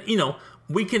 And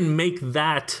we can make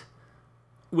that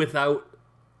without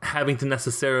having to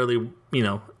necessarily,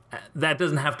 that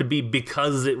doesn't have to be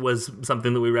because it was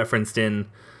something that we referenced in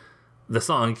the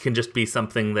song. It can just be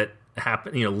something that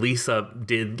happened. Lisa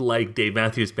did like Dave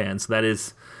Matthews Band, so that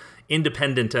is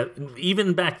independent.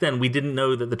 Even back then, we didn't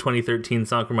know that the 2013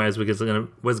 song compromise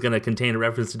was going to contain a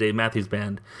reference to Dave Matthews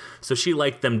Band. So she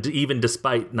liked them even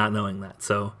despite not knowing that.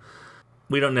 So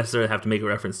we don't necessarily have to make a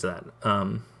reference to that.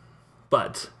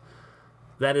 But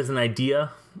that is an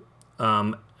idea.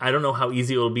 I don't know how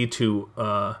easy it will be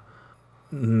to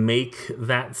make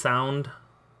that sound,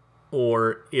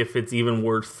 or if it's even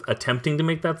worth attempting to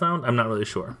make that sound. I'm not really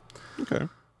sure. Okay.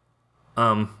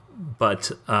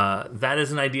 But that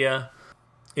is an idea.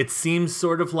 It seems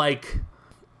sort of like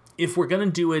if we're going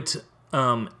to do it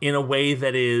in a way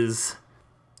that is...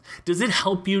 Does it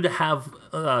help you to have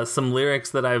some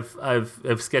lyrics that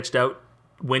I've sketched out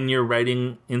when you're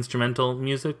writing instrumental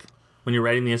music? When you're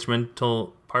writing the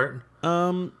instrumental part?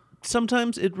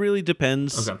 Sometimes it really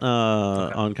depends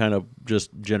on kind of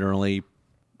just generally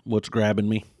what's grabbing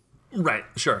me. Right.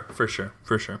 Sure. For sure.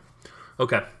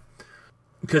 Okay.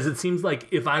 Because it seems like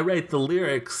if I write the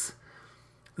lyrics,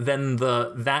 then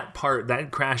that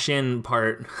crash in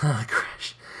part,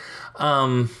 crash,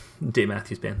 Dave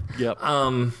Matthews Band. Yep.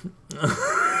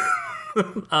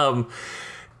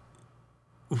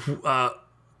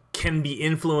 Can be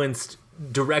influenced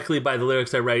directly by the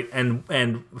lyrics I write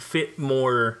and fit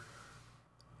more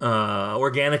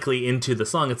organically into the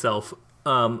song itself.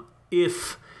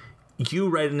 If you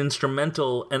write an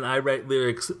instrumental and I write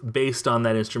lyrics based on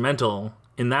that instrumental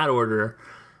in that order,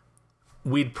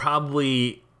 we'd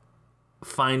probably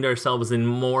find ourselves in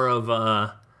more of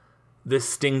a, this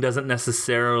sting doesn't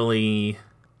necessarily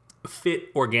fit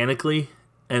organically,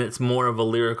 and it's more of a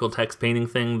lyrical text painting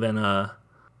thing than a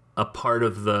part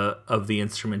of the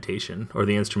instrumentation or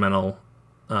the instrumental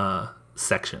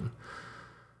section,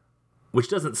 which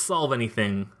doesn't solve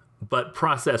anything, but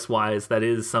process wise, that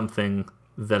is something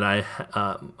that I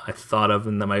thought of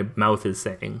and that my mouth is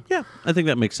saying. Yeah, I think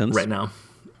that makes sense right now.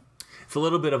 It's a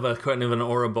little bit of a kind of an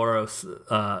Ouroboros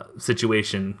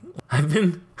situation. I've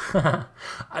been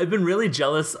really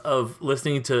jealous of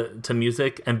listening to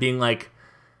music and being like,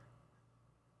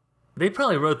 they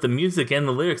probably wrote the music and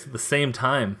the lyrics at the same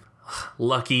time.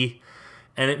 Lucky.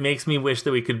 And it makes me wish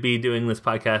that we could be doing this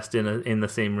podcast in the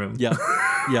same room. Yeah.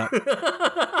 Yeah.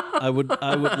 I would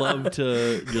love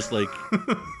to just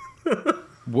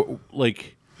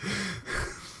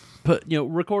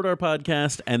record our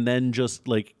podcast and then just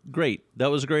great, that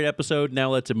was a great episode, now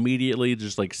let's immediately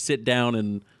just sit down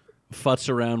and futz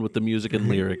around with the music and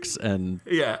lyrics and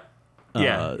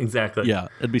exactly. Yeah,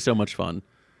 it'd be so much fun.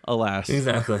 Alas.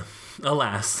 Exactly.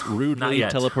 Alas. Rudely,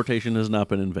 teleportation has not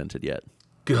been invented yet.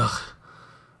 Ugh.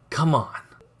 Come on,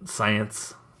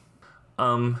 science.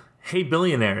 Hey,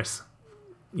 billionaires.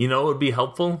 You know what would be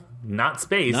helpful? Not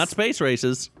space. Not space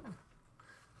races.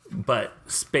 But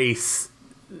space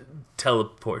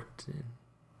teleport.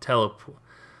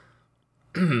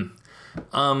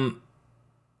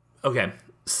 Okay,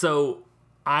 so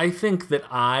I think that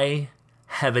I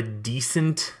have a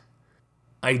decent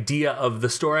idea of the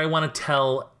story I want to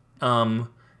tell,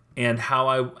 and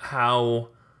how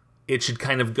it should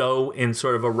kind of go in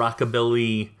sort of a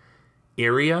rockabilly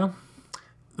area.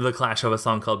 The Clash have a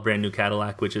song called Brand New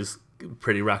Cadillac, which is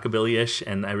pretty rockabilly-ish,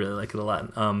 and I really like it a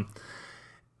lot.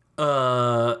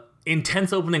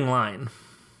 intense opening line.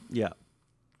 Yeah.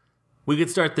 We could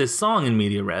start this song in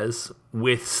media res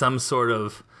with some sort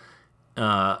of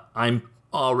I'm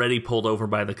already pulled over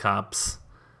by the cops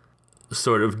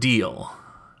sort of deal.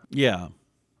 Yeah.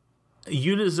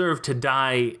 You deserve to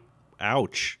die.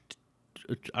 Ouch.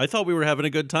 I thought we were having a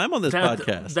good time on this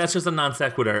podcast. That's just a non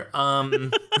sequitur.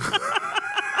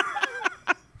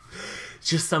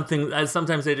 Just something.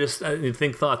 Sometimes I just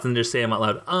think thoughts and just say them out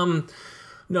loud.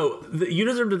 No, You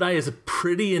Deserve to Die is a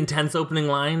pretty intense opening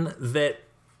line that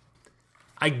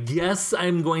I guess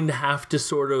I'm going to have to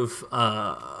sort of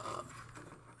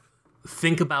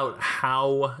think about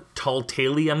how tall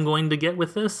taley I'm going to get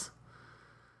with this.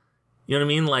 You know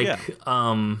what I mean? Like,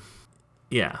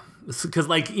 yeah. Because,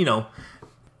 like,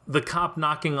 the cop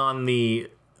knocking on the,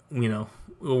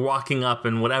 walking up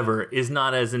and whatever is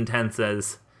not as intense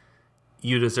as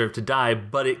You Deserve to Die,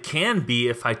 but it can be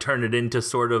if I turn it into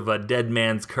sort of a Dead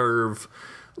Man's Curve,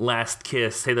 Last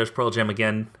Kiss, Hey There's Pearl Jam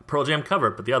Again, Pearl Jam cover,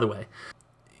 but the other way.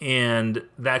 And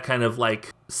that kind of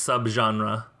like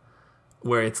subgenre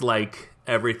where it's like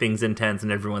everything's intense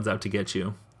and everyone's out to get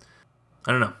you.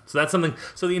 I don't know. So that's something.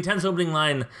 So the intense opening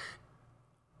line,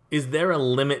 is there a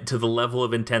limit to the level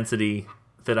of intensity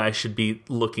that I should be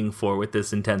looking for with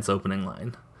this intense opening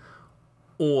line?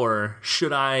 Or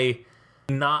should I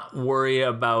not worry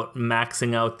about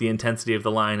maxing out the intensity of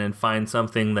the line and find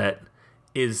something that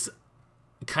is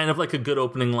kind of like a good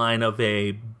opening line of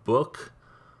a book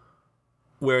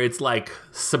where it's like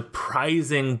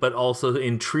surprising but also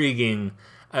intriguing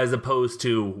as opposed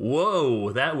to,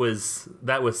 whoa, that was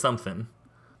something?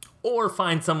 Or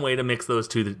find some way to mix those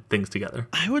two things together.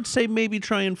 I would say maybe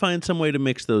try and find some way to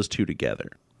mix those two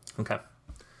together. Okay.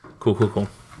 Cool.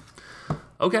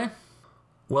 Okay.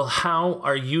 Well, how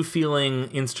are you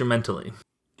feeling instrumentally?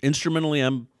 Instrumentally,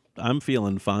 I'm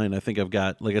feeling fine. I think I've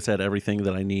got, like I said, everything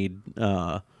that I need.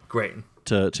 Great.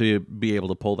 To be able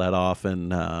to pull that off,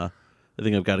 and I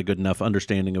think I've got a good enough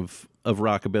understanding of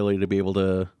rockabilly to be able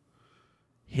to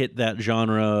hit that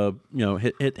genre,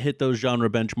 hit those genre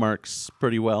benchmarks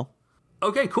pretty well.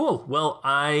 Okay, cool. Well,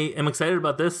 I am excited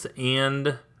about this,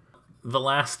 and the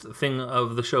last thing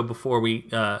of the show before we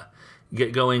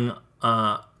get going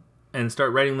and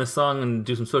start writing this song and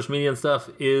do some social media and stuff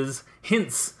is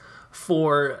hints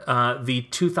for the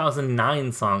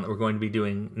 2009 song that we're going to be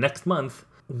doing next month.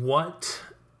 What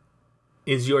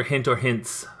is your hint or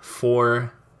hints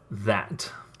for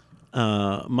that?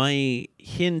 My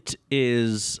hint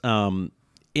is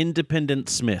Independent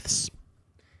Smiths.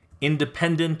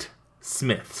 Independent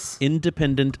Smiths.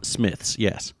 Independent Smiths,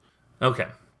 yes. Okay.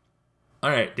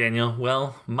 All right, Daniel.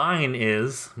 Well, mine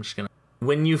is,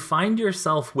 when you find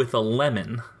yourself with a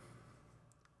lemon,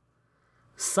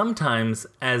 sometimes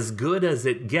as good as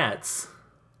it gets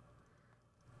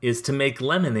is to make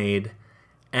lemonade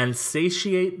and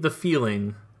satiate the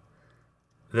feeling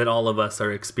that all of us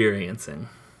are experiencing.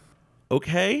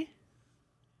 Okay.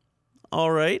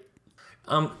 All right.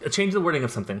 Change the wording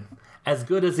of something. As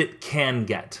good as it can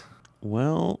get.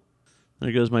 Well,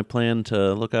 there goes my plan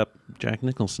to look up Jack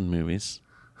Nicholson movies.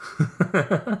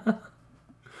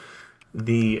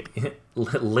 The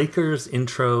Lakers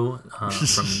intro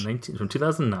from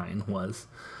 2009 was,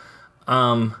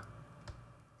 man,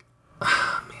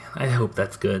 I hope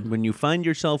that's good. When you find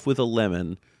yourself with a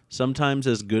lemon, sometimes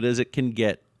as good as it can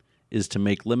get is to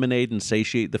make lemonade and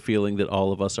satiate the feeling that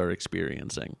all of us are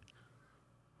experiencing.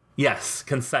 Yes,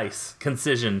 concise,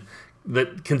 concision.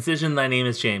 The concision, thy name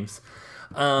is James.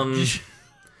 And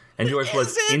yours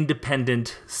was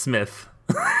Independent Smith.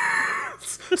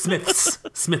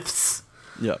 Smiths.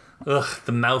 Yep. Ugh,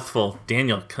 the mouthful.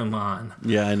 Daniel, come on.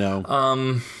 Yeah, I know.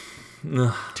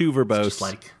 Too verbose. Just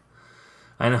like,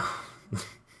 I know.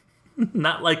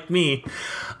 Not like me.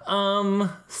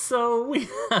 So we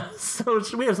have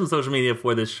some social media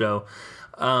for this show.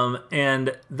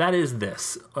 And that is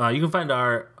this. You can find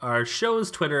our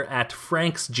show's Twitter at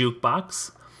Frank's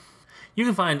Jukebox. You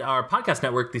can find our podcast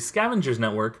network, the Scavengers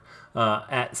Network,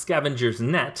 at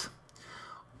ScavengersNet.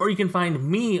 Or you can find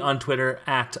me on Twitter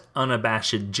at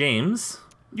UnabashedJames.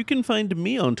 You can find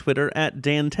me on Twitter at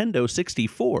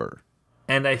Dantendo64.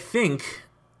 And I think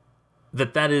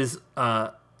that is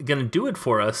going to do it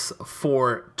for us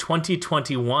for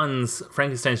 2021's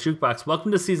Frankenstein's Jukebox.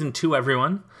 Welcome to Season 2,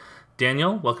 everyone.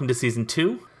 Daniel, welcome to Season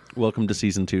 2. Welcome to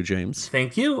Season 2, James.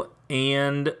 Thank you.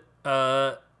 And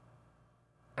I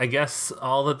guess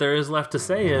all that there is left to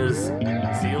say is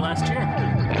see you last year.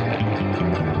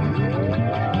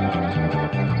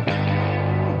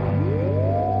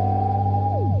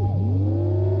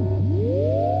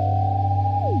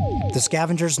 The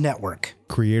Scavengers Network.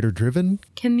 Creator-driven.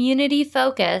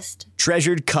 Community-focused.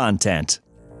 Treasured content.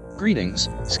 Greetings,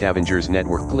 Scavengers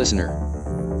Network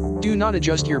listener. Do not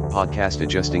adjust your podcast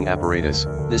adjusting apparatus.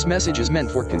 This message is meant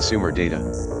for consumer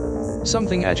data.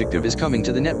 Something adjective is coming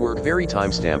to the network, very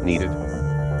timestamp needed.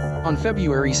 On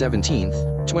February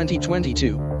 17th,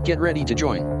 2022, get ready to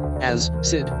join as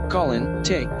Sid, Colin,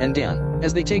 Tay, and Dan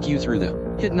as they take you through the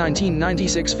hit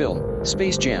 1996 film,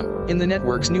 Space Jam, in the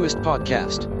network's newest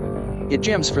podcast. It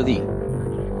jams for the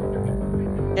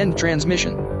end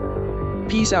transmission.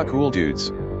 Peace out, cool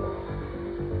dudes.